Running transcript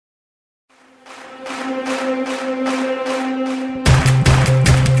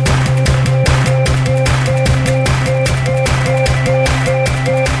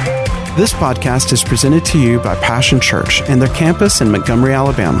This podcast is presented to you by Passion Church and their campus in Montgomery,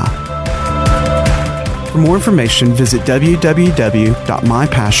 Alabama. For more information, visit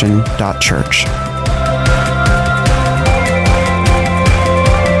www.mypassion.church.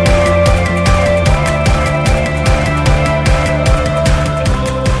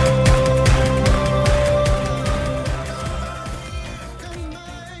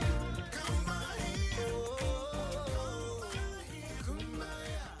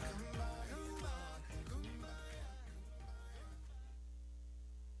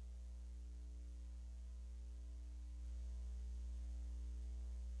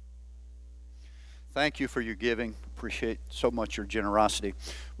 Thank you for your giving. Appreciate so much your generosity.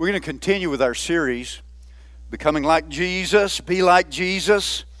 We're going to continue with our series, Becoming Like Jesus, Be Like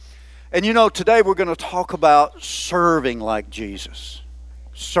Jesus. And you know, today we're going to talk about serving like Jesus.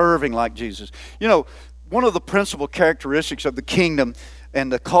 Serving like Jesus. You know, one of the principal characteristics of the kingdom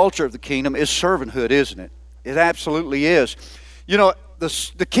and the culture of the kingdom is servanthood, isn't it? It absolutely is. You know,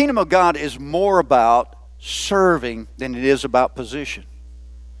 the kingdom of God is more about serving than it is about position.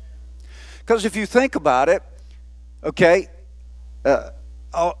 Because if you think about it, okay,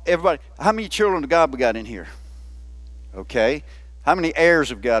 everybody, how many children of God we got in here? Okay, how many heirs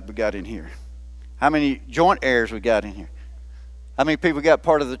of God we got in here? How many joint heirs we got in here? How many people got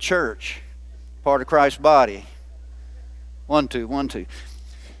part of the church, part of Christ's body? 1, 2, 1, 2.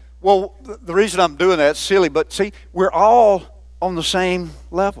 Well, the reason I'm doing that is silly, but see, we're all on the same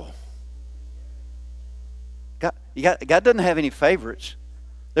level. God doesn't have any favorites.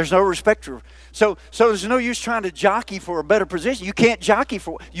 There's no respect for. So there's no use trying to jockey for a better position. You can't jockey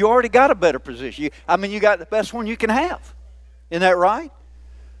for. You already got a better position. You got the best one you can have. Isn't that right?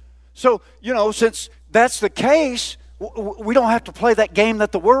 So, you know, since that's the case, we don't have to play that game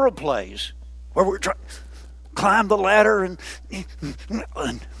that the world plays, where we're trying to climb the ladder and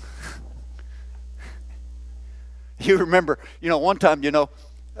you remember, you know, one time, you know,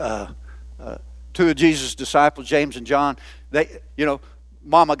 two of Jesus' disciples, James and John, they, you know,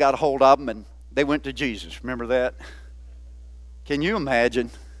 Mama got a hold of them and they went to Jesus. Remember that? Can you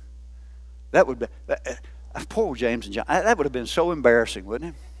imagine? That would be, poor James and John. That would have been so embarrassing,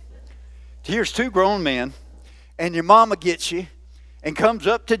 wouldn't it? Here's two grown men and your mama gets you and comes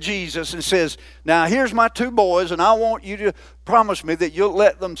up to Jesus and says, now here's my two boys and I want you to promise me that you'll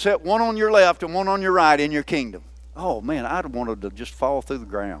let them sit one on your left and one on your right in your kingdom. Oh man, I'd have wanted to just fall through the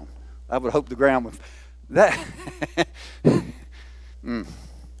ground. I would hope the ground would. That.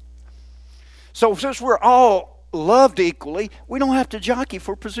 So since we're all loved equally, we don't have to jockey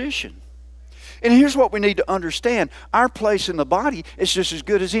for position. And here's what we need to understand. Our place in the body is just as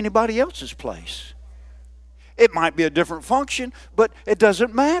good as anybody else's place. It might be a different function, but it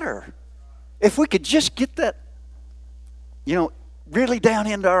doesn't matter. If we could just get that, you know, really down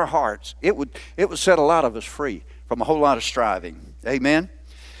into our hearts, it would set a lot of us free from a whole lot of striving. Amen?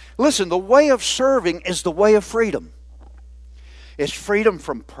 Listen, the way of serving is the way of freedom. It's freedom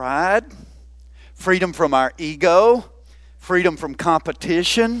from pride, freedom from our ego, freedom from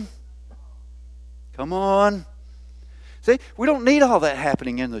competition. Come on. See, we don't need all that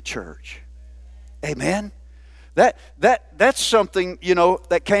happening in the church. Amen. That's something, you know,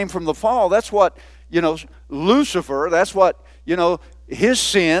 that came from the fall. That's what, you know, Lucifer, that's what, you know, his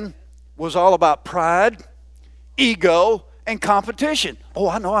sin was all about pride, ego, and competition. Oh,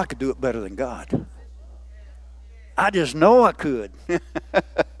 I know I could do it better than God. I just know I could.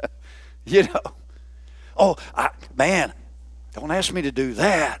 You know. Oh, man, don't ask me to do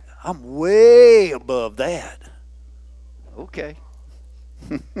that. I'm way above that. Okay.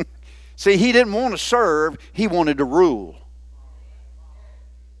 See, he didn't want to serve. He wanted to rule.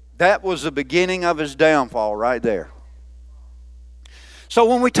 That was the beginning of his downfall right there. So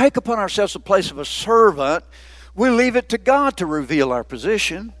when we take upon ourselves the place of a servant, we leave it to God to reveal our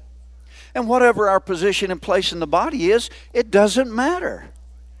position. And whatever our position and place in the body is, it doesn't matter.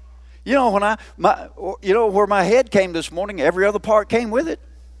 You know, where my head came this morning, every other part came with it.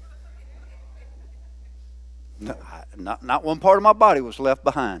 Not one part of my body was left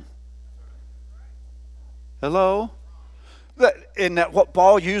behind. Hello? Isn't that what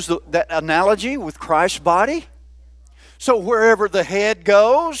Paul used, that analogy with Christ's body? So wherever the head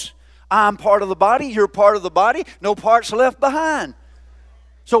goes, I'm part of the body, you're part of the body, no parts left behind.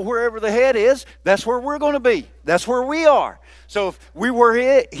 So wherever the head is, that's where we're going to be. That's where we are. So if we were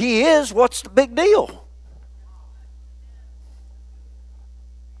he is, what's the big deal?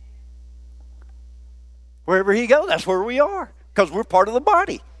 Wherever he goes, that's where we are. Because we're part of the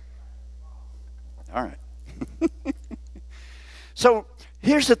body. All right. So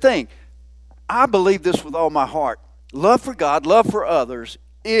here's the thing. I believe this with all my heart. Love for God, love for others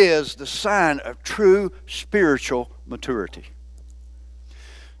is the sign of true spiritual maturity.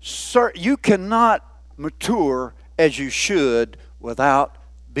 Sir, you cannot mature as you should without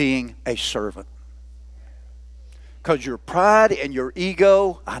being a servant. Because your pride and your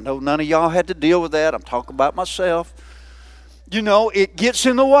ego, I know none of y'all had to deal with that. I'm talking about myself. You know, it gets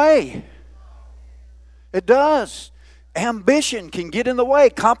in the way. It does. Ambition can get in the way.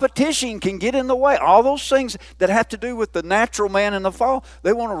 Competition can get in the way. All those things that have to do with the natural man in the fall,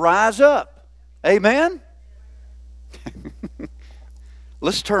 they want to rise up. Amen?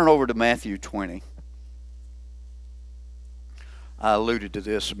 Let's turn over to Matthew 20. I alluded to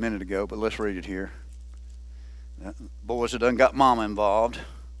this a minute ago, but let's read it here. Boys, it done got mama involved.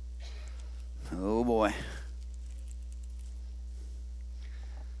 Oh boy.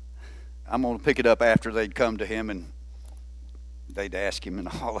 I'm going to pick it up after they'd come to him and they'd ask him and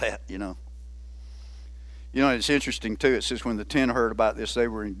all that, you know. You know, it's interesting too. It says when the 10 heard about this, they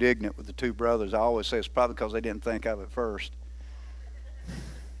were indignant with the two brothers. I always say it's probably because they didn't think of it first.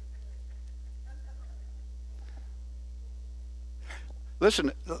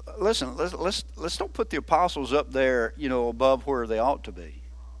 Listen, let's don't put the apostles up there, you know, above where they ought to be.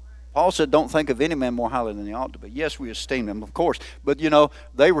 Paul said, don't think of any man more highly than they ought to be. Yes, we esteem them, of course. But, you know,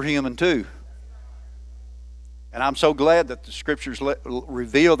 they were human too. And I'm so glad that the Scriptures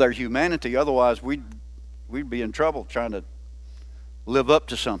reveal their humanity. Otherwise, we'd be in trouble trying to live up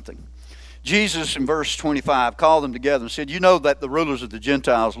to something. Jesus, in verse 25, called them together and said, you know that the rulers of the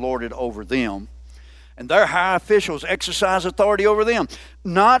Gentiles lord it over them, and their high officials exercise authority over them.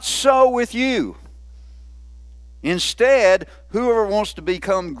 Not so with you. Instead, whoever wants to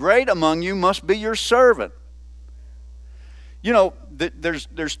become great among you must be your servant. You know,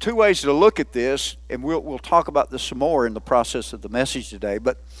 there's two ways to look at this, and we'll talk about this some more in the process of the message today.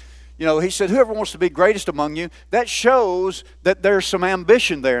 But, you know, he said, whoever wants to be greatest among you, that shows that there's some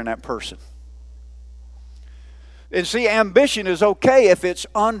ambition there in that person. And see, ambition is okay if it's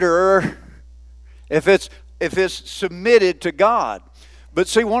if it's submitted to God. But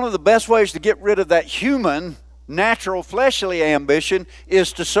see, one of the best ways to get rid of that human, natural, fleshly ambition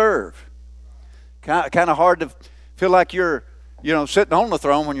is to serve. Kind of hard to feel like you're, you know, sitting on the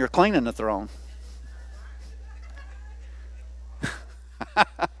throne when you're cleaning the throne.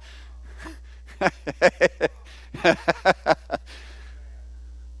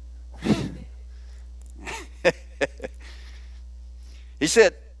 He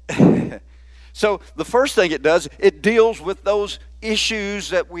said, so the first thing it does, it deals with those issues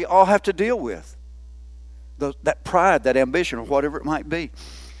that we all have to deal with. That pride, that ambition, or whatever it might be.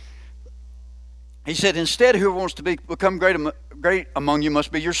 He said, instead, whoever wants to become great among you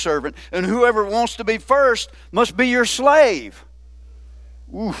must be your servant, and whoever wants to be first must be your slave.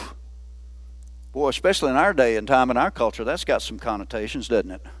 Oof. Boy, especially in our day and time in our culture, that's got some connotations,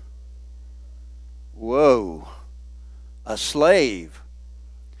 doesn't it? Whoa. A slave.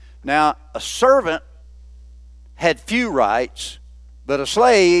 Now, a servant had few rights, but a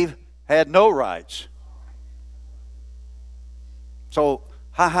slave had no rights. So,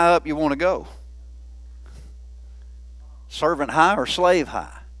 how high up you want to go? Servant high or slave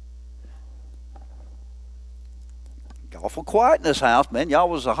high? Awful quiet in this house, man. Y'all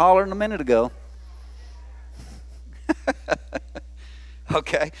was hollering a minute ago.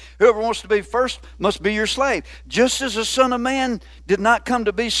 Okay. Whoever wants to be first must be your slave. Just as the Son of Man did not come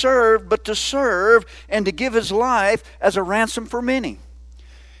to be served, but to serve and to give his life as a ransom for many.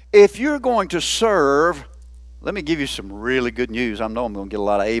 If you're going to serve, let me give you some really good news. I know I'm going to get a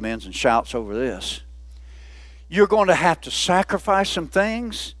lot of amens and shouts over this. You're going to have to sacrifice some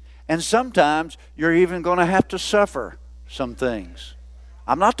things, and sometimes you're even going to have to suffer some things.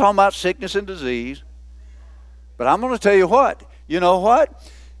 I'm not talking about sickness and disease, but I'm going to tell you what. You know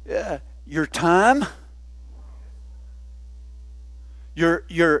what? Your time,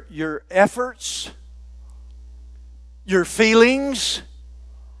 your efforts, your feelings.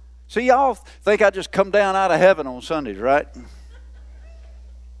 See, y'all think I just come down out of heaven on Sundays, right?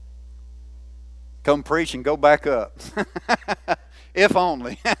 Come preach and go back up. If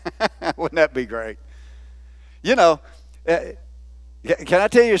only. Wouldn't that be great? You know, can I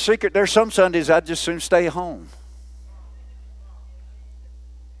tell you a secret? There's some Sundays I'd just soon stay home.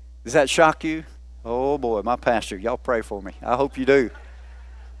 Does that shock you? Oh boy, my pastor, y'all pray for me. I hope you do.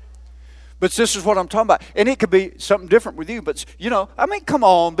 But this is what I'm talking about. And it could be something different with you. But, you know, I mean, come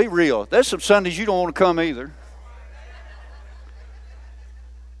on, be real. There's some Sundays you don't want to come either.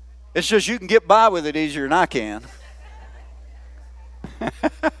 It's just you can get by with it easier than I can.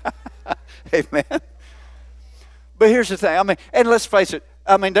 Amen. But here's the thing. I mean, and let's face it.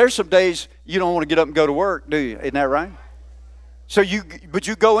 I mean, there's some days you don't want to get up and go to work, do you? Isn't that right? But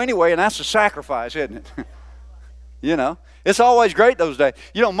you go anyway, and that's a sacrifice, isn't it? You know, it's always great those days.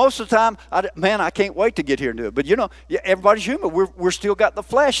 You know, most of the time, I can't wait to get here and do it. But, you know, everybody's human. We're still got the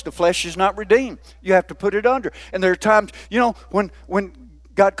flesh. The flesh is not redeemed. You have to put it under. And there are times, you know, when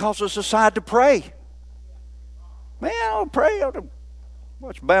God calls us aside to pray. Man, I'll pray. I'll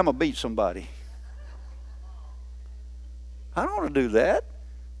watch Bama beat somebody. I don't want to do that.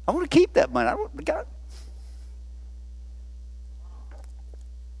 I want to keep that money.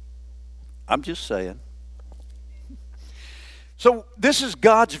 I'm just saying. So this is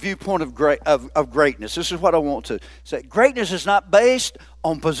God's viewpoint of greatness. This is what I want to say. Greatness is not based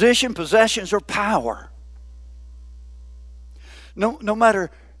on position, possessions, or power. No matter,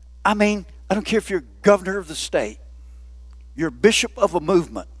 I don't care if you're governor of the state, you're bishop of a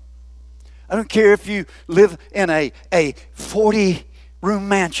movement. I don't care if you live in a 40-room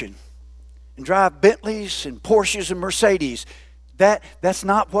mansion and drive Bentleys and Porsches and Mercedes. That's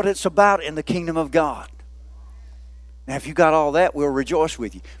not what it's about in the kingdom of God. Now, if you got all that, we'll rejoice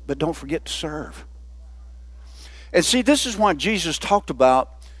with you. But don't forget to serve. And see, this is why Jesus talked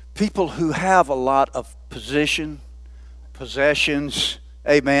about people who have a lot of position, possessions,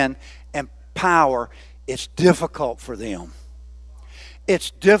 amen, and power. It's difficult for them.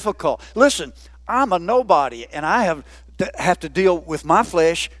 It's difficult. Listen, I'm a nobody, and I have to deal with my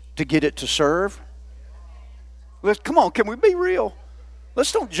flesh to get it to serve. Come on, can we be real?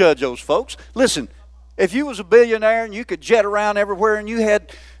 Let's don't judge those folks. Listen, if you was a billionaire and you could jet around everywhere and you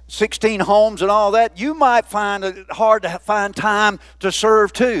had 16 homes and all that, you might find it hard to find time to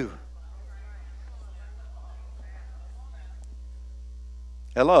serve too.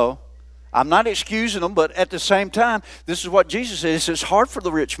 Hello? I'm not excusing them, but at the same time, this is what Jesus said. He says it's hard for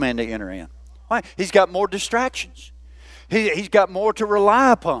the rich man to enter in. Why? He's got more distractions. He's got more to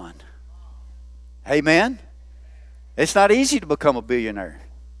rely upon. Amen? It's not easy to become a billionaire.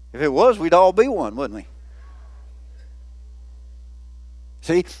 If it was, we'd all be one, wouldn't we?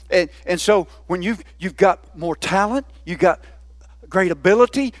 See? And so when you've got more talent, you've got great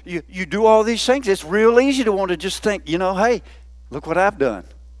ability, you do all these things, it's real easy to want to just think, you know, hey, look what I've done.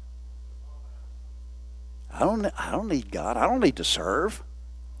 I don't need God. I don't need to serve.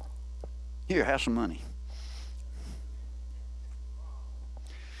 Here, have some money.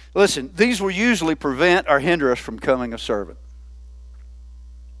 Listen, these will usually prevent or hinder us from becoming a servant.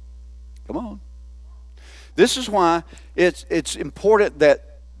 Come on. This is why it's important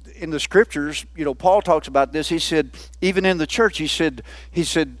that in the scriptures, you know, Paul talks about this. He said, even in the church, he said,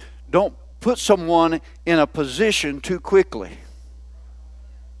 don't put someone in a position too quickly.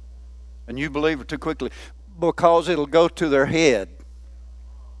 A new believer too quickly, because it'll go to their head.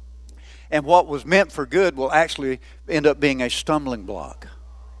 And what was meant for good will actually end up being a stumbling block.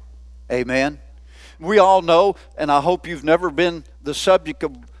 Amen. We all know, and I hope you've never been the subject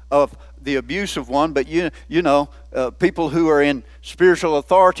of the abusive one, but you know, people who are in spiritual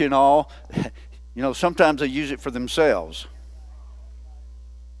authority and all, you know, sometimes they use it for themselves.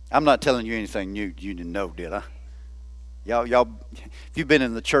 I'm not telling you anything you didn't know, did I? Y'all, if you've been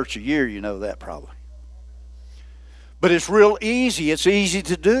in the church a year, you know that probably. But it's real easy. It's easy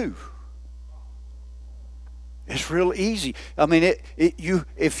to do. It's real easy. I mean,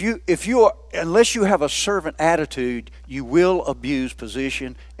 if you are, unless you have a servant attitude, you will abuse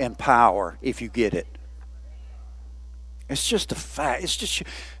position and power if you get it. It's just a fact. It's just,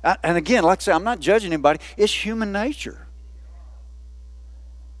 and again, like I say, I'm not judging anybody. It's human nature.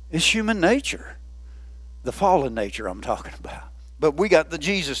 It's human nature, the fallen nature I'm talking about. But we got the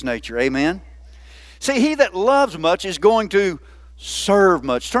Jesus nature. Amen. See, he that loves much is going to serve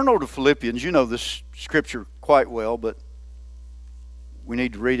much. Turn over to Philippians. You know this scripture quite well, but we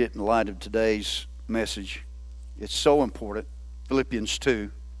need to read it in light of today's message. It's so important. Philippians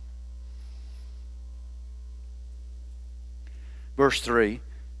 2, verse 3.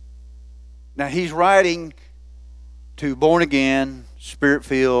 Now he's writing to born again,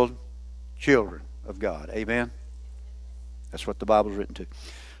 spirit-filled children of God. Amen? That's what the Bible's written to.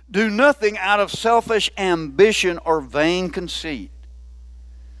 Do nothing out of selfish ambition or vain conceit.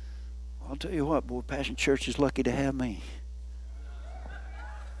 I'll tell you what, boy, Passion Church is lucky to have me.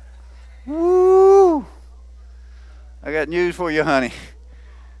 Woo! I got news for you, honey.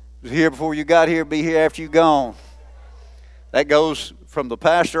 Was here before you got here, be here after you gone. That goes from the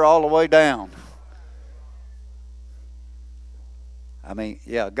pastor all the way down. I mean,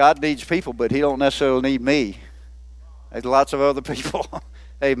 yeah, God needs people, but he don't necessarily need me. There's lots of other people.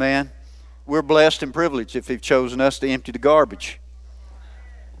 Amen. We're blessed and privileged if he's chosen us to empty the garbage.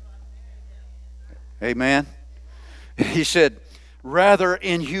 Amen. He said, rather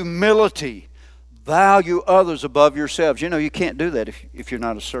in humility, Value others above yourselves. You know, you can't do that if you're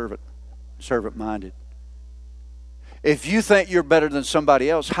not a servant-minded. If you think you're better than somebody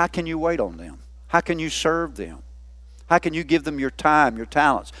else, how can you wait on them? How can you serve them? How can you give them your time, your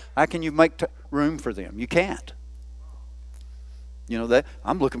talents? How can you make room for them? You can't. You know that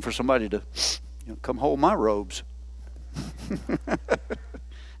I'm looking for somebody to come hold my robes.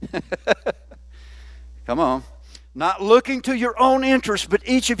 Come on. Not looking to your own interest, but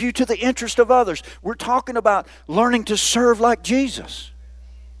each of you to the interest of others. We're talking about learning to serve like Jesus.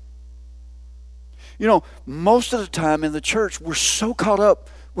 You know, most of the time in the church, we're so caught up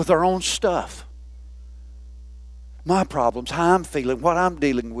with our own stuff. My problems, how I'm feeling, what I'm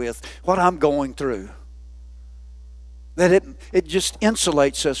dealing with, what I'm going through. That it just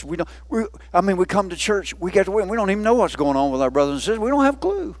insulates us. We come to church week after week, and we don't even know what's going on with our brothers and sisters. We don't have a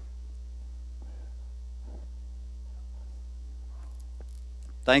clue.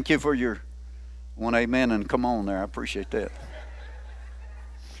 Thank you for your one amen and come on there. I appreciate that.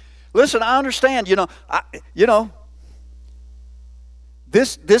 Listen, I understand.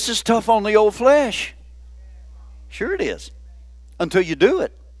 This is tough on the old flesh. Sure it is. Until you do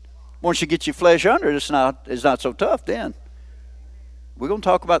it. Once you get your flesh under it, it's not so tough then. We're going to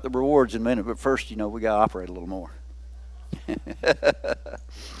talk about the rewards in a minute, but first, we got to operate a little more.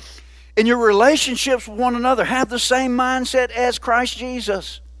 In your relationships with one another, have the same mindset as Christ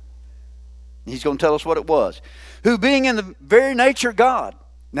Jesus. He's going to tell us what it was. Who being in the very nature God.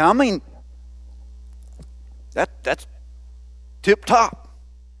 Now, I mean, that's tip top.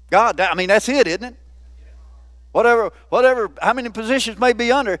 God, that's it, isn't it? Whatever, how many positions may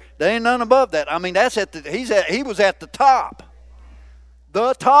be under, there ain't none above that. He was at the top.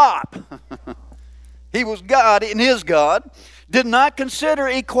 The top. He was God in his God. Did not consider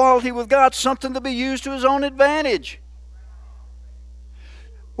equality with God something to be used to his own advantage.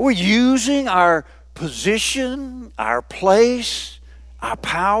 We're using our position, our place, our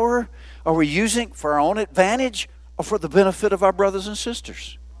power. Are we using it for our own advantage or for the benefit of our brothers and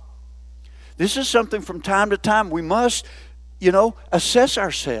sisters? This is something from time to time we must, assess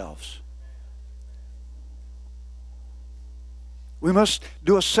ourselves. We must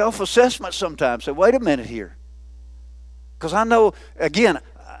do a self-assessment sometimes. Say, wait a minute here. Because I know, again,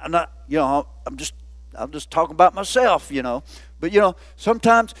 I'm not, I'm just talking about myself, But,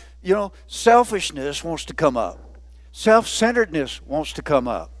 sometimes, selfishness wants to come up. Self-centeredness wants to come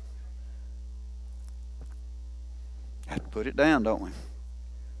up. Have to put it down, don't we?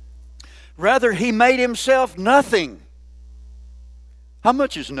 Rather, he made himself nothing. How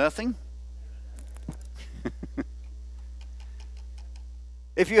much is nothing?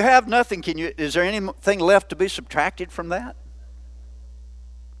 If you have nothing, is there anything left to be subtracted from that?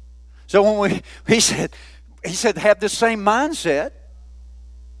 So when he said, have this same mindset.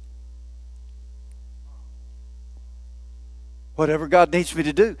 Whatever God needs me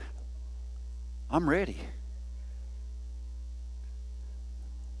to do, I'm ready.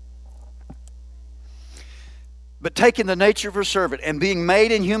 But taking the nature of a servant and being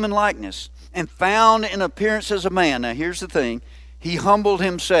made in human likeness and found in appearance as a man. Now here's the thing. He humbled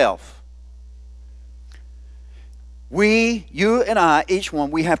himself. You and I, each one,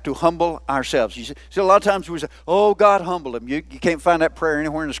 we have to humble ourselves. You see, a lot of times we say, oh, God humbled him. You can't find that prayer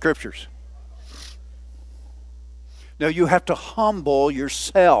anywhere in the Scriptures. No, you have to humble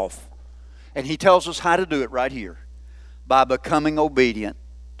yourself. And he tells us how to do it right here. By becoming obedient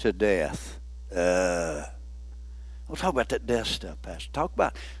to death. We'll talk about that death stuff, Pastor. Talk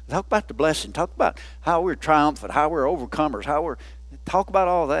about the blessing. Talk about how we're triumphant, how we're overcomers, talk about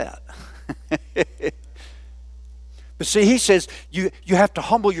all that. But see, he says you have to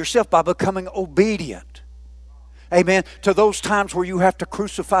humble yourself by becoming obedient. Amen. To those times where you have to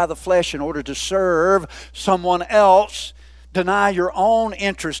crucify the flesh in order to serve someone else, deny your own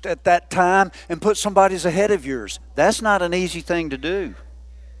interest at that time and put somebody's ahead of yours. That's not an easy thing to do.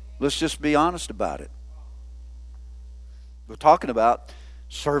 Let's just be honest about it. We're talking about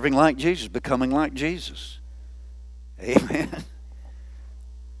serving like Jesus, becoming like Jesus. Amen.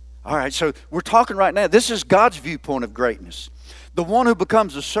 All right, so we're talking right now. This is God's viewpoint of greatness. The one who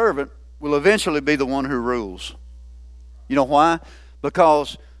becomes a servant will eventually be the one who rules. You know why?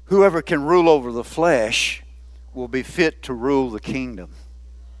 Because whoever can rule over the flesh will be fit to rule the kingdom.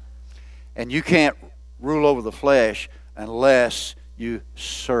 And you can't rule over the flesh unless you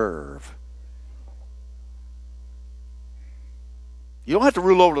serve. You don't have to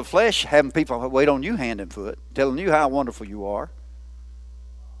rule over the flesh having people wait on you hand and foot, telling you how wonderful you are.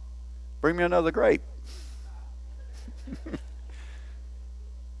 Bring me another grape.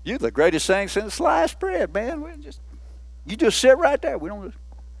 You're the greatest thing since sliced bread, man. You just sit right there.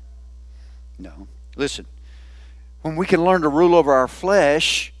 No. Listen, when we can learn to rule over our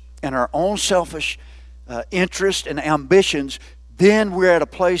flesh and our own selfish interest and ambitions, then we're at a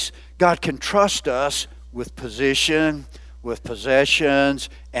place God can trust us with position, with possessions,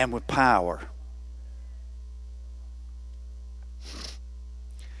 and with power.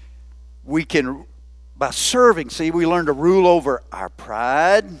 We can, by serving, we learn to rule over our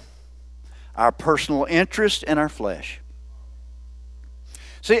pride, our personal interest, and our flesh.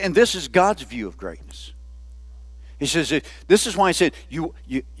 See, and this is God's view of greatness. He says, this is why he said, you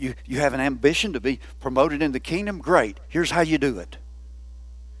have an ambition to be promoted in the kingdom? Great. Here's how you do it.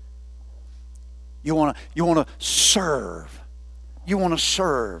 You want to serve. You want to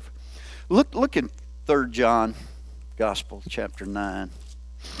serve. Look in 3 John Gospel, chapter 9.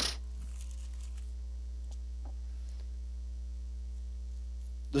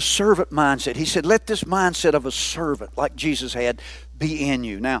 The servant mindset. He said, let this mindset of a servant, like Jesus had, be in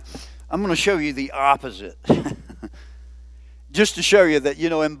you. Now, I'm going to show you the opposite. Just to show you that,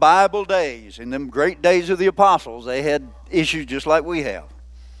 in Bible days, in them great days of the apostles, they had issues just like we have.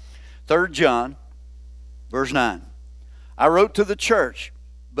 3 John, verse 9. I wrote to the church,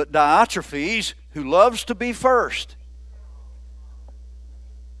 but Diotrephes, who loves to be first,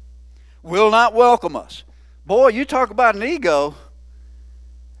 will not welcome us. Boy, you talk about an ego.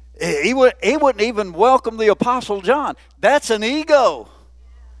 He wouldn't even welcome the Apostle John. That's an ego.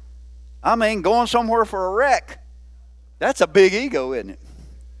 I mean, going somewhere for a wreck. That's a big ego, isn't it?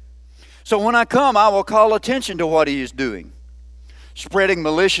 So when I come, I will call attention to what he is doing. Spreading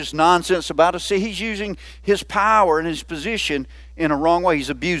malicious nonsense about us. See, he's using his power and his position in a wrong way.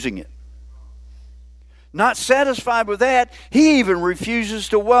 He's abusing it. Not satisfied with that, he even refuses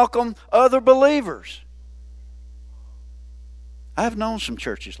to welcome other believers. I've known some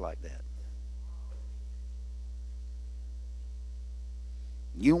churches like that.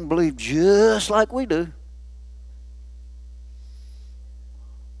 You don't believe just like we do.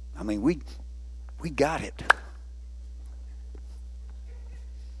 I mean, we got it.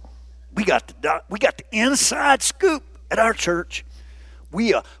 We got the inside scoop at our church.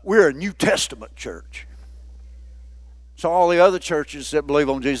 We're a New Testament church. So all the other churches that believe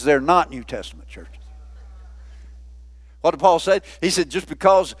on Jesus, they're not New Testament churches. What did Paul say? He said, just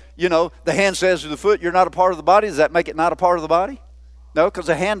because, the hand says to the foot, you're not a part of the body, does that make it not a part of the body? No, because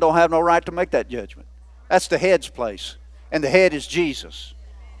the hand don't have no right to make that judgment. That's the head's place. And the head is Jesus.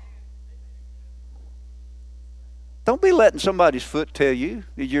 Don't be letting somebody's foot tell you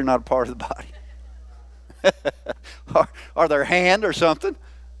that you're not a part of the body. or their hand or something.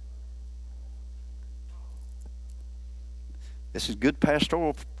 This is good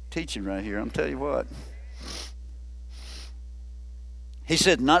pastoral teaching right here, I'm telling you what. He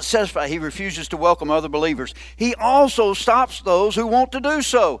said, not satisfied, he refuses to welcome other believers. He also stops those who want to do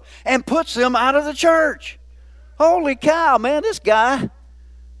so and puts them out of the church. Holy cow, man, this guy.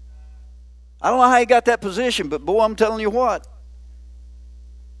 I don't know how he got that position, but boy, I'm telling you what.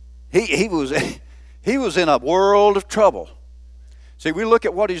 He was in a world of trouble. See, we look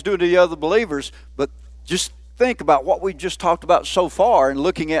at what he's doing to the other believers, but just think about what we just talked about so far and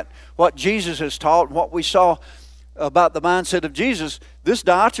looking at what Jesus has taught and what we saw about the mindset of Jesus. This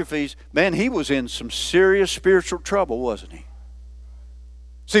Diotrephes, man, he was in some serious spiritual trouble, wasn't he?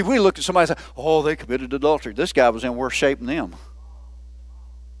 See, we look at somebody and say, oh, they committed adultery. This guy was in worse shape than them.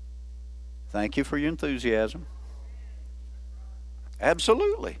 Thank you for your enthusiasm.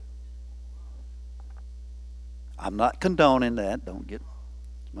 Absolutely. I'm not condoning that. Don't get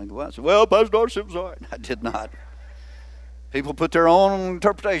somebody go out and say, well, Pastor Darcy was all right. I did not. People put their own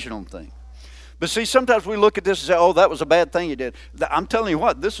interpretation on things. But see, sometimes we look at this and say, oh, that was a bad thing he did. I'm telling you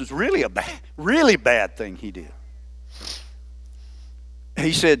what, this is really a really bad thing he did.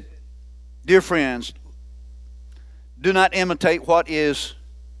 He said, dear friends, do not imitate what is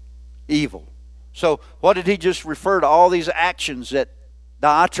evil. So what did he just refer to all these actions that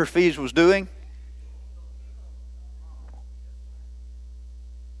Diotrephes was doing?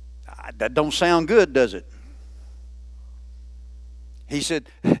 That don't sound good, does it? He said,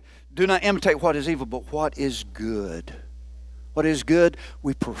 do not imitate what is evil, but what is good. What is good?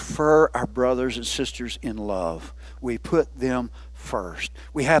 We prefer our brothers and sisters in love. We put them first.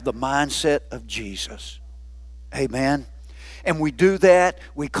 We have the mindset of Jesus. Amen. And we do that,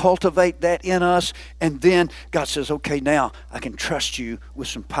 we cultivate that in us, and then God says, okay, now I can trust you with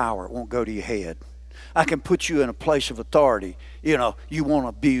some power. It won't go to your head. I can put you in a place of authority. You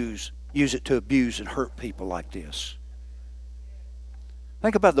want to use it to abuse and hurt people like this.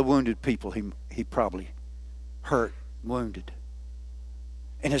 Think about the wounded people he probably hurt, wounded.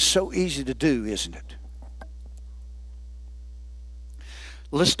 And it's so easy to do, isn't it?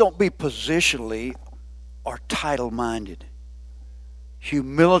 let's don't be positionally or title-minded.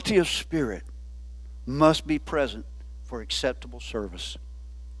 Humility of spirit must be present for acceptable service.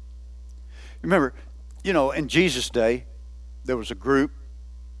 Remember, in Jesus' day, there was a group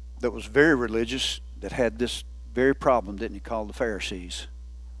that was very religious that had this very problem, didn't he, called the Pharisees.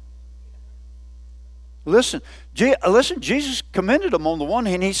 Listen, Jesus commended them on the one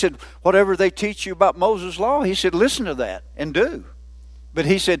hand. He said, whatever they teach you about Moses' law, he said, listen to that and do. But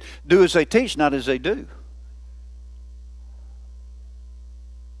he said, do as they teach, not as they do.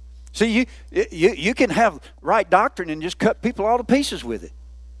 See, you can have right doctrine and just cut people all to pieces with it.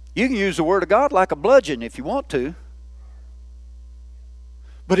 You can use the Word of God like a bludgeon if you want to.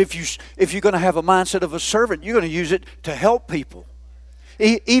 But if you're going to have a mindset of a servant, you're going to use it to help people.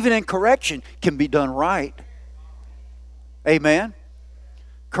 Even in correction can be done right. Amen?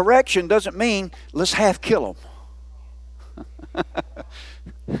 Correction doesn't mean let's half kill them.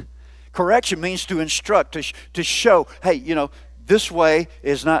 Correction means to instruct, to show, hey, this way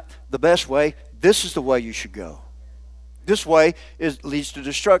is not the best way. This is the way you should go. This way leads to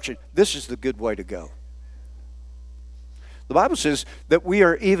destruction. This is the good way to go. The Bible says that we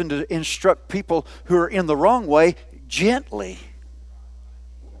are even to instruct people who are in the wrong way gently.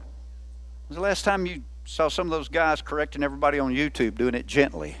 When was the last time you saw some of those guys correcting everybody on YouTube doing it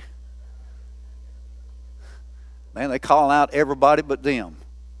gently? Man, they call out everybody but them.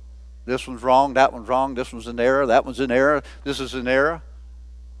 This one's wrong, that one's wrong, this one's an error, that one's an error, this is an error.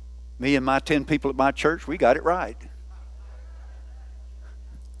 Me and my 10 people at my church, we got it right.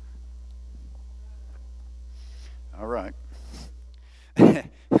 All right.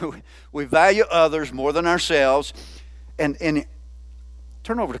 We value others more than ourselves. And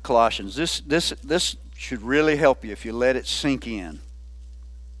turn over to Colossians. This should really help you if you let it sink in.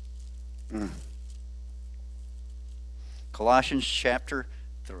 Colossians chapter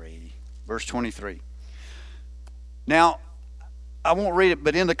 3, verse 23. Now, I won't read it,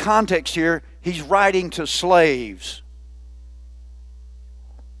 but in the context here, he's writing to slaves.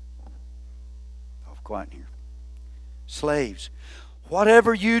 Oh, quiet in here. Slaves,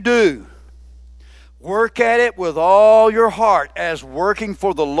 whatever you do, work at it with all your heart as working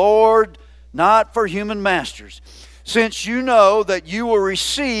for the Lord, not for human masters, since you know that you will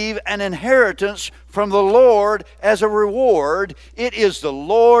receive an inheritance from the Lord as a reward. It is the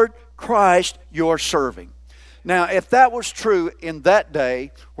Lord Christ you're serving. Now, if that was true in that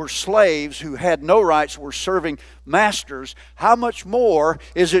day, where slaves who had no rights were serving masters, how much more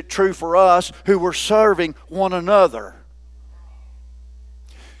is it true for us who were serving one another?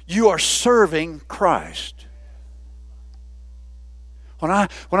 You are serving Christ. When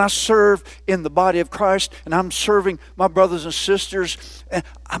I serve in the body of Christ and I'm serving my brothers and sisters,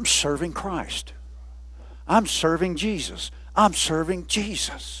 I'm serving Christ. I'm serving Jesus. I'm serving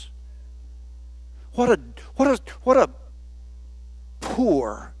Jesus. What a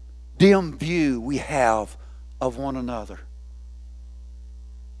poor, dim view we have of one another.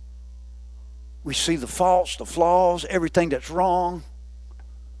 We see the faults, the flaws, everything that's wrong.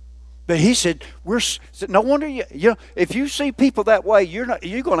 But he said, no wonder if you see people that way, you're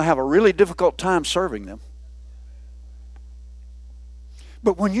going to have a really difficult time serving them.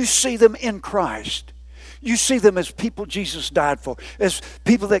 But when you see them in Christ, you see them as people Jesus died for, as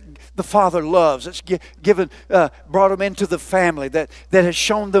people that the Father loves, that's brought them into the family, that has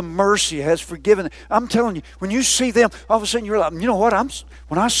shown them mercy, has forgiven them. I'm telling you, when you see them, all of a sudden you're like, you know what?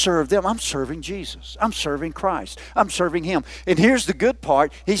 When I serve them, I'm serving Jesus. I'm serving Christ. I'm serving Him. And here's the good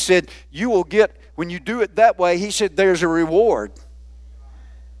part. He said, you will get, when you do it that way, He said, there's a reward.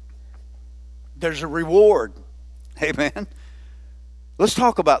 There's a reward. Amen. Let's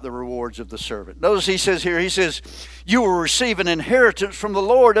talk about the rewards of the servant. Notice he says here, you will receive an inheritance from the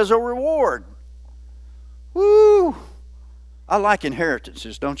Lord as a reward. Woo! I like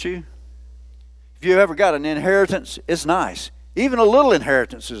inheritances, don't you? If you ever got an inheritance, it's nice. Even a little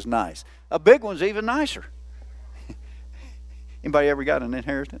inheritance is nice. A big one's even nicer. Anybody ever got an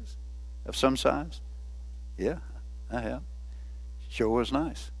inheritance of some size? Yeah, I have. Sure was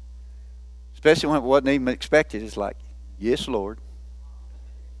nice. Especially when it wasn't even expected. It's like, yes, Lord.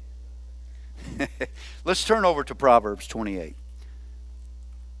 Let's turn over to Proverbs 28.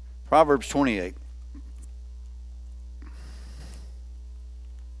 Proverbs 28.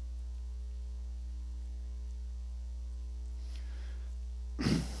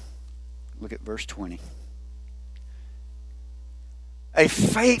 Look at verse 20. A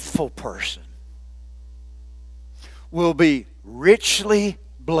faithful person will be richly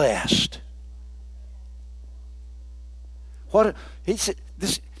blessed. What he said,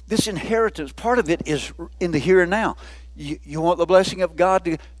 this inheritance, part of it is in the here and now. You want the blessing of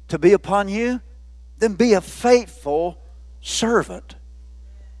God to be upon you? Then be a faithful servant.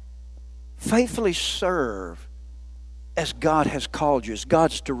 Faithfully serve as God has called you, as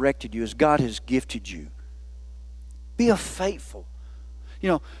God's directed you, as God has gifted you. Be a faithful.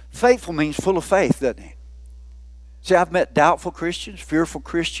 Faithful means full of faith, doesn't it? See, I've met doubtful Christians, fearful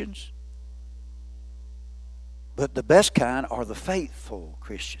Christians. But the best kind are the faithful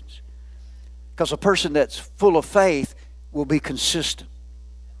Christians. Because a person that's full of faith will be consistent.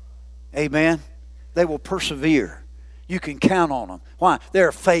 Amen? They will persevere. You can count on them. Why?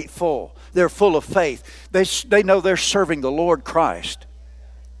 They're faithful. They're full of faith. They know they're serving the Lord Christ.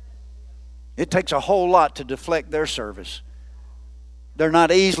 It takes a whole lot to deflect their service. They're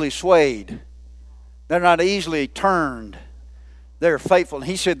not easily swayed. They're not easily turned. They're faithful. And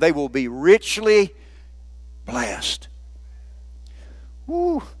he said they will be richly blessed.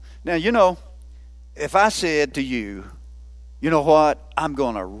 Woo. Now, if I said to you, you know what? I'm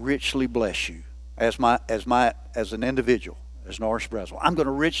going to richly bless you as an individual, as Norris Braswell. I'm going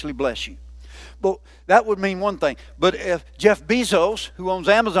to richly bless you. But that would mean one thing. But if Jeff Bezos, who owns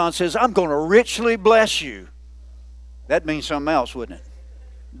Amazon, says, I'm going to richly bless you, that means something else, wouldn't it?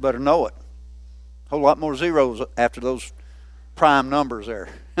 You better know it. A whole lot more zeros after those prime numbers there.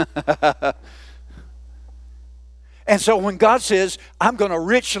 And so when God says, I'm going to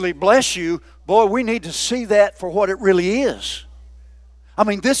richly bless you, boy, we need to see that for what it really is. I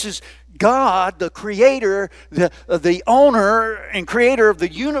mean, this is God, the creator, the owner and creator of the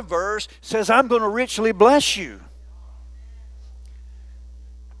universe, says, I'm going to richly bless you.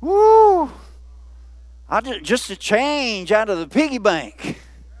 Woo! Just a change out of the piggy bank.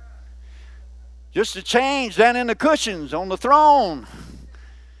 Just a change down in the cushions on the throne.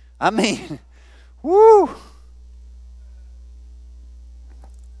 I mean, woo!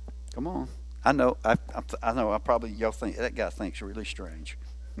 Come on. I know. I probably, y'all think that guy thinks really strange.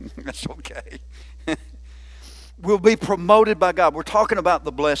 That's okay. We'll be promoted by God. We're talking about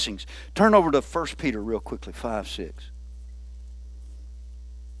the blessings. Turn over to 1 Peter real quickly, 5:6.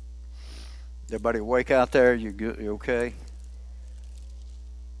 Everybody awake out there? You good? You okay?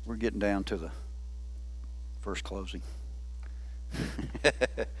 We're getting down to the first closing.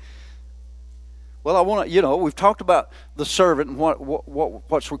 Well, I want to, we've talked about the servant and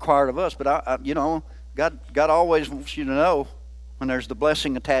what's required of us, but God always wants you to know when there's the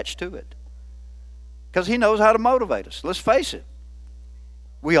blessing attached to it. Because He knows how to motivate us. Let's face it.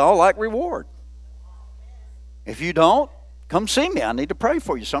 We all like reward. If you don't, come see me. I need to pray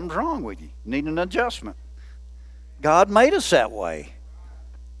for you. Something's wrong with you. You need an adjustment. God made us that way.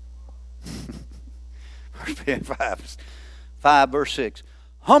 5 verse 6.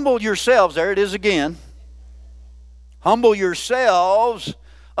 Humble yourselves, there it is again. Humble yourselves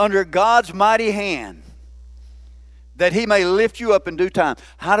under God's mighty hand, that He may lift you up in due time.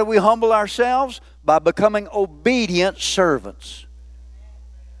 How do we humble ourselves? By becoming obedient servants.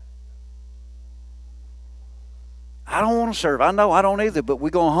 I don't want to serve. I know I don't either, but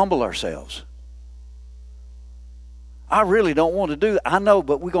we're going to humble ourselves. I really don't want to do that. I know,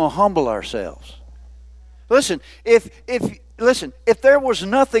 but we're going to humble ourselves. Listen, if there was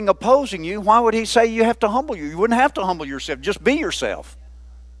nothing opposing you, why would He say you have to humble you? You wouldn't have to humble yourself. Just be yourself.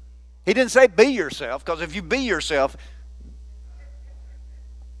 He didn't say be yourself, because if you be yourself,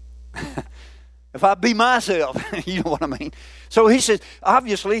 if I be myself, you know what I mean? So He says,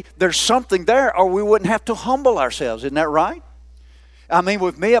 obviously, there's something there, or we wouldn't have to humble ourselves. Isn't that right? I mean,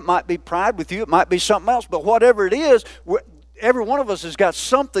 with me, it might be pride. With you, it might be something else. But whatever it is, every one of us has got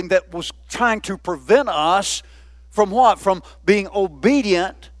something that was trying to prevent us from what? From being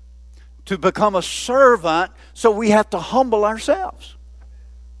obedient to become a servant. So we have to humble ourselves.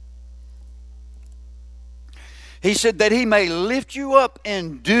 He said that He may lift you up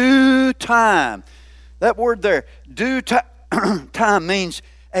in due time. That word there, due time, means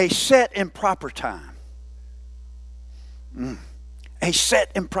a set and proper time. A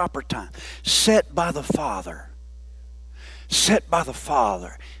set and proper time. Set by the Father. Set by the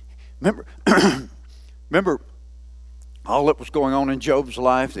Father. Remember all that was going on in Job's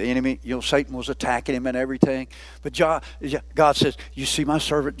life. The enemy, Satan was attacking him and everything. But God says, you see my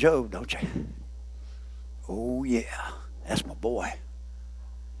servant Job, don't you? Oh yeah, that's my boy.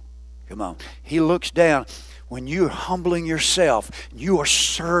 Come on. He looks down. When you're humbling yourself, you are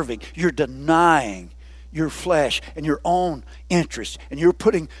serving, you're denying your flesh and your own interests, and you're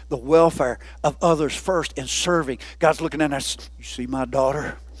putting the welfare of others first and serving. God's looking at us. You see my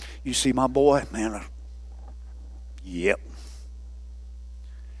daughter? You see my boy? Man, yep.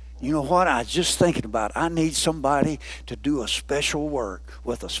 You know what? I was just thinking about it. I need somebody to do a special work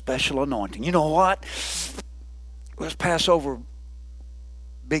with a special anointing. You know what? let's pass over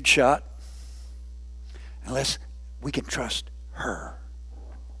big shot. And we can trust her.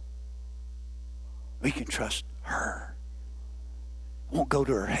 We can trust her. Won't go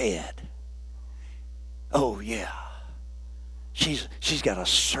to her head. Oh yeah. She's got a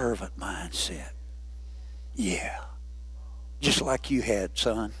servant mindset. Yeah. Just like you had,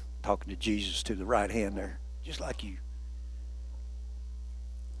 son, talking to Jesus to the right hand there. Just like you.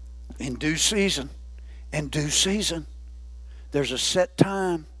 In due season. There's a set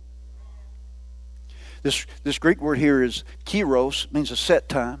time. This Greek word here is kairos, means a set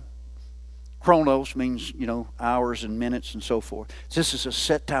time. Chronos means, hours and minutes and so forth. This is a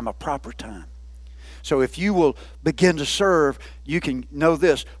set time, a proper time. So if you will begin to serve, you can know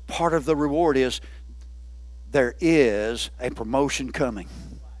this. Part of the reward is there is a promotion coming.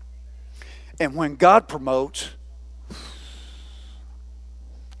 And when God promotes,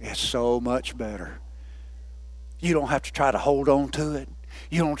 it's so much better. You don't have to try to hold on to it.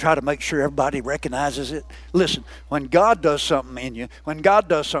 You don't try to make sure everybody recognizes it. Listen, when God does something in you, when God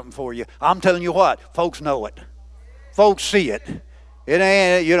does something for you, I'm telling you what, folks know it. Folks see it. It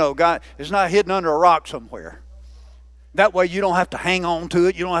ain't, God, it's not hidden under a rock somewhere. That way you don't have to hang on to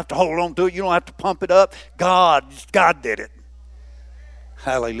it. You don't have to hold on to it. You don't have to pump it up. God did it.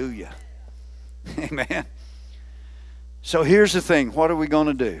 Hallelujah. Amen. So here's the thing. What are we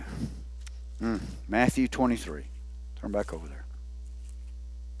going to do? Matthew 23. Turn back over there.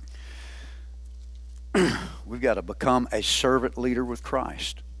 We've got to become a servant leader with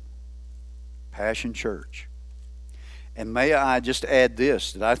Christ. Passion Church. And may I just add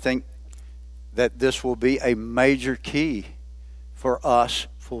this, that I think that this will be a major key for us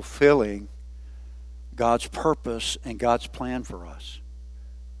fulfilling God's purpose and God's plan for us.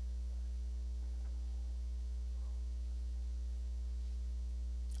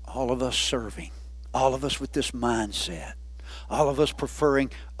 All of us serving, all of us with this mindset, all of us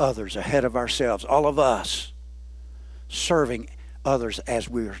preferring others ahead of ourselves, all of us serving others as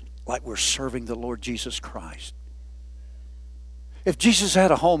we're serving the Lord Jesus Christ. If Jesus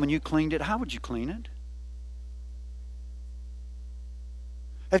had a home and you cleaned it, how would you clean it?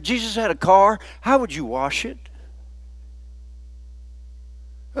 If Jesus had a car, how would you wash it?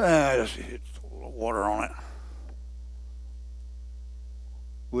 Just a little water on it.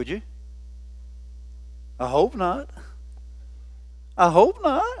 Would you? I hope not. I hope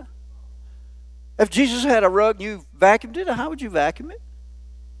not. If Jesus had a rug and you vacuumed it, how would you vacuum it?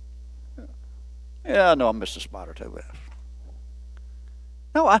 Yeah, I know I missed a spot or two.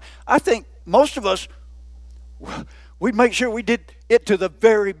 No, I think most of us, we'd make sure we did it to the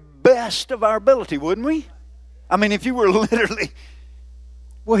very best of our ability, wouldn't we? I mean, if you were literally...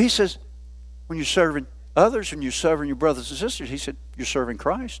 Well, he says, when you're serving others and you're serving your brothers and sisters, he said, you're serving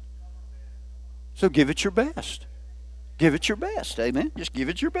Christ. So give it your best. Give it your best, amen? Just give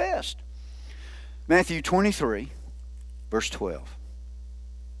it your best. Matthew 23, verse 12.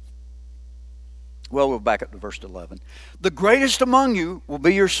 Well, we'll back up to verse 11. The greatest among you will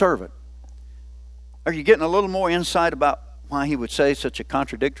be your servant. Are you getting a little more insight about why he would say such a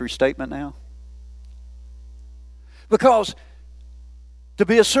contradictory statement now? Because to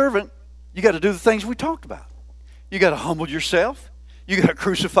be a servant, you got to do the things we talked about. You got to humble yourself. You got to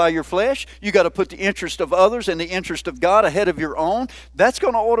crucify your flesh. You got to put the interest of others and the interest of God ahead of your own. That's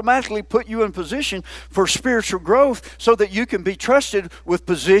going to automatically put you in position for spiritual growth so that you can be trusted with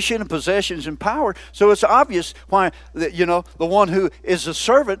position and possessions and power. So it's obvious why, the one who is a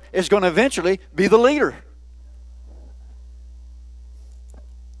servant is going to eventually be the leader.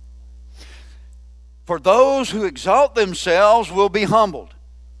 For those who exalt themselves will be humbled.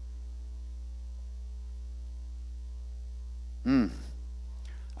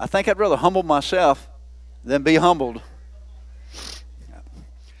 I think I'd rather humble myself than be humbled.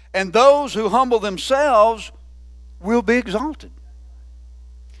 And those who humble themselves will be exalted.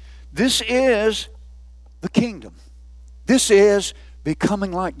 This is the kingdom. This is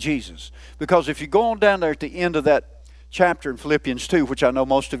becoming like Jesus. Because if you go on down there at the end of that chapter in Philippians 2, which I know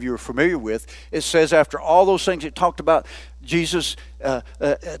most of you are familiar with, it says after all those things it talked about Jesus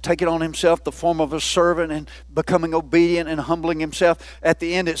taking on himself the form of a servant and becoming obedient and humbling himself. At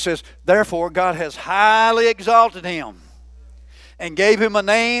the end it says, therefore God has highly exalted him and gave him a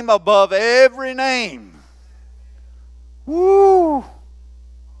name above every name. Woo!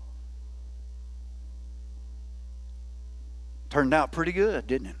 Turned out pretty good,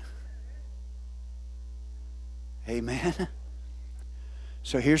 didn't it? Amen.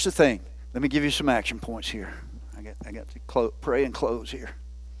 So here's the thing. Let me give you some action points here. I got to pray and close here.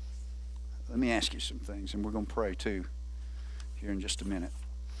 Let me ask you some things, and we're going to pray too here in just a minute.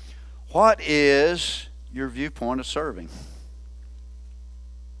 What is your viewpoint of serving?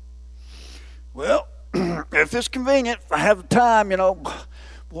 Well, if it's convenient, if I have the time,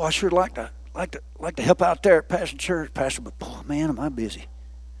 boy, I sure like to help out there at Passion Church, Pastor, but boy, man, am I busy.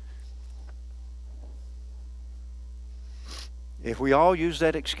 If we all use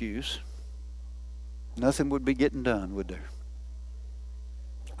that excuse, nothing would be getting done, would there?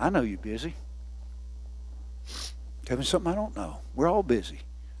 I know you're busy. Tell me something I don't know. We're all busy.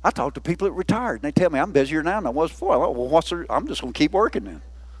 I talk to people that retired, and they tell me I'm busier now than I was before. I thought, well, I'm just going to keep working then.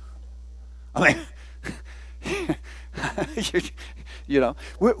 I mean,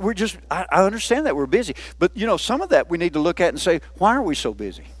 we're just, I understand that we're busy. But, some of that we need to look at and say, why are we so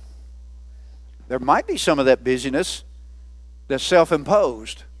busy? There might be some of that busyness that's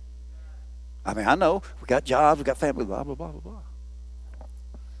self-imposed. I mean, I know. We got jobs, we got family, blah, blah, blah, blah, blah.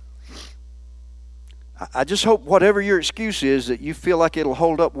 I just hope whatever your excuse is that you feel like it'll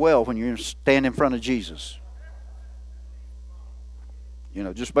hold up well when you stand in front of Jesus.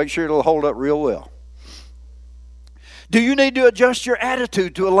 Just make sure it'll hold up real well. Do you need to adjust your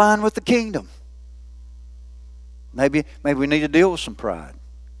attitude to align with the kingdom? Maybe we need to deal with some pride.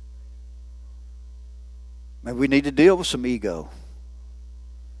 Maybe we need to deal with some ego.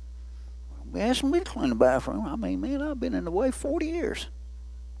 Asking me to clean the bathroom. I mean, man, I've been in the way 40 years.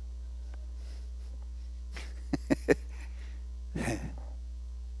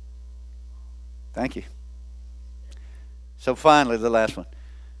 Thank you. So finally, the last one.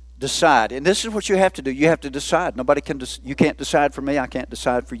 Decide. And this is what you have to do. You have to decide. You can't decide for me. I can't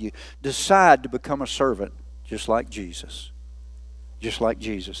decide for you. Decide to become a servant just like Jesus. Just like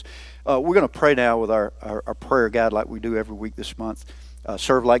Jesus. We're going to pray now with our prayer guide like we do every week this month.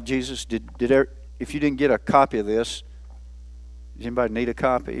 Serve like Jesus. If you didn't get a copy of this, does anybody need a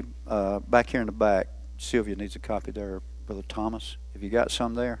copy? Back here in the back, Sylvia needs a copy there. Brother Thomas, have you got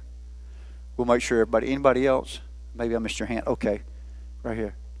some there? We'll make sure anybody else? Maybe I missed your hand. Okay, right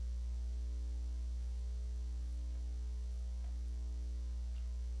here.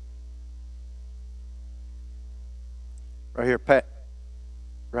 Right here, Pat.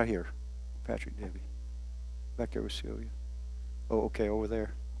 Right here, Patrick, Debbie. Back there with Sylvia. Oh, okay, over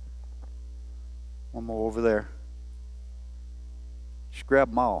there. One more over there. Just grab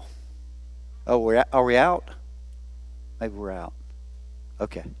them all. Oh, are we out? Maybe we're out.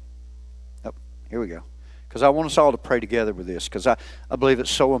 Okay. Oh, here we go. Because I want us all to pray together with this, because I believe it's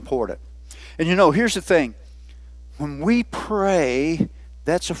so important. And here's the thing. When we pray,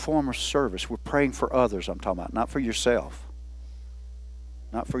 that's a form of service. We're praying for others, I'm talking about, not for yourself.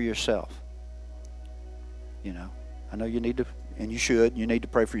 Not for yourself. I know you need to, and you need to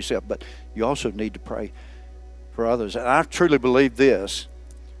pray for yourself, but you also need to pray for others. And I truly believe this.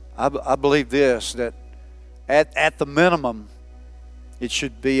 I believe this, that at the minimum, it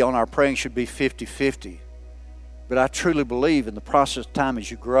should be, on our praying, should be 50-50. But I truly believe in the process of time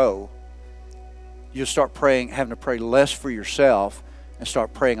as you grow, you'll start praying, having to pray less for yourself and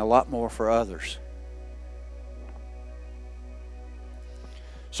start praying a lot more for others.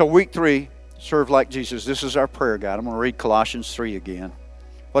 So week 3, serve like Jesus. This is our prayer guide. I'm going to read Colossians 3 again.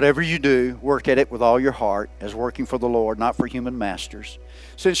 Whatever you do, work at it with all your heart, as working for the Lord, not for human masters,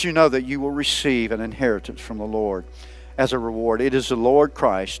 since you know that you will receive an inheritance from the Lord as a reward. It is the Lord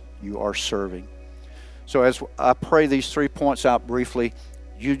Christ you are serving. So as I pray these 3 points out briefly,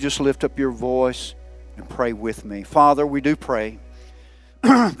 you just lift up your voice and pray with me. Father, we do pray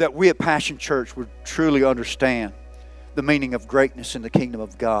that we at Passion Church would truly understand the meaning of greatness in the kingdom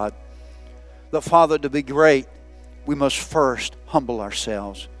of God. That, Father, to be great, we must first humble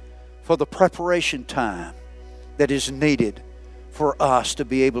ourselves for the preparation time that is needed for us to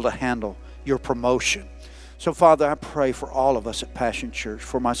be able to handle your promotion. So, Father, I pray for all of us at Passion Church,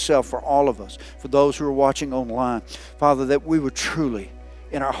 for myself, for all of us, for those who are watching online, Father, that we would truly,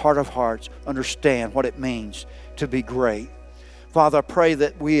 in our heart of hearts, understand what it means to be great. Father, I pray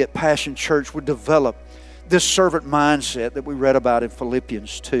that we at Passion Church would develop this servant mindset that we read about in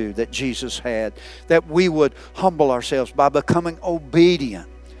Philippians 2 that Jesus had, that we would humble ourselves by becoming obedient,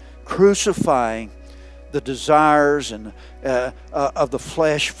 crucifying the desires and of the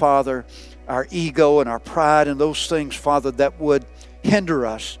flesh, Father, our ego and our pride and those things, Father, that would hinder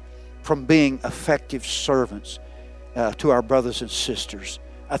us from being effective servants to our brothers and sisters.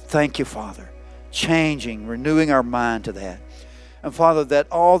 I thank you, Father, renewing our mind to that. And Father,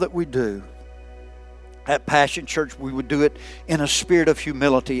 that all that we do at Passion Church, we would do it in a spirit of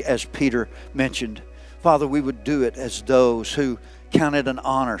humility, as Peter mentioned. Father, we would do it as those who count it an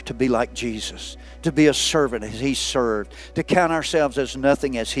honor to be like Jesus, to be a servant as He served, to count ourselves as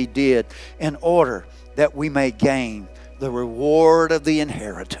nothing as He did, in order that we may gain the reward of the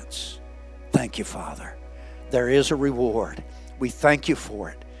inheritance. Thank thank you, Father. There is a reward. We thank you for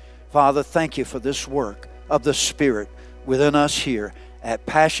it. Father, thank you for this work of the Spirit within us here at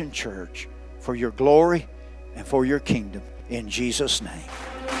Passion Church for your glory and for your kingdom. In Jesus' name.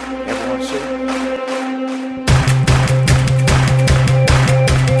 Everyone say,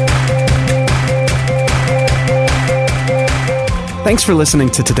 thanks for listening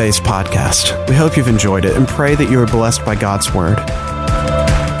to today's podcast. We hope you've enjoyed it and pray that you are blessed by God's Word.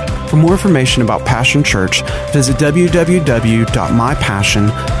 For more information about Passion Church, visit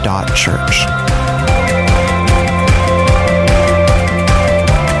www.mypassion.church.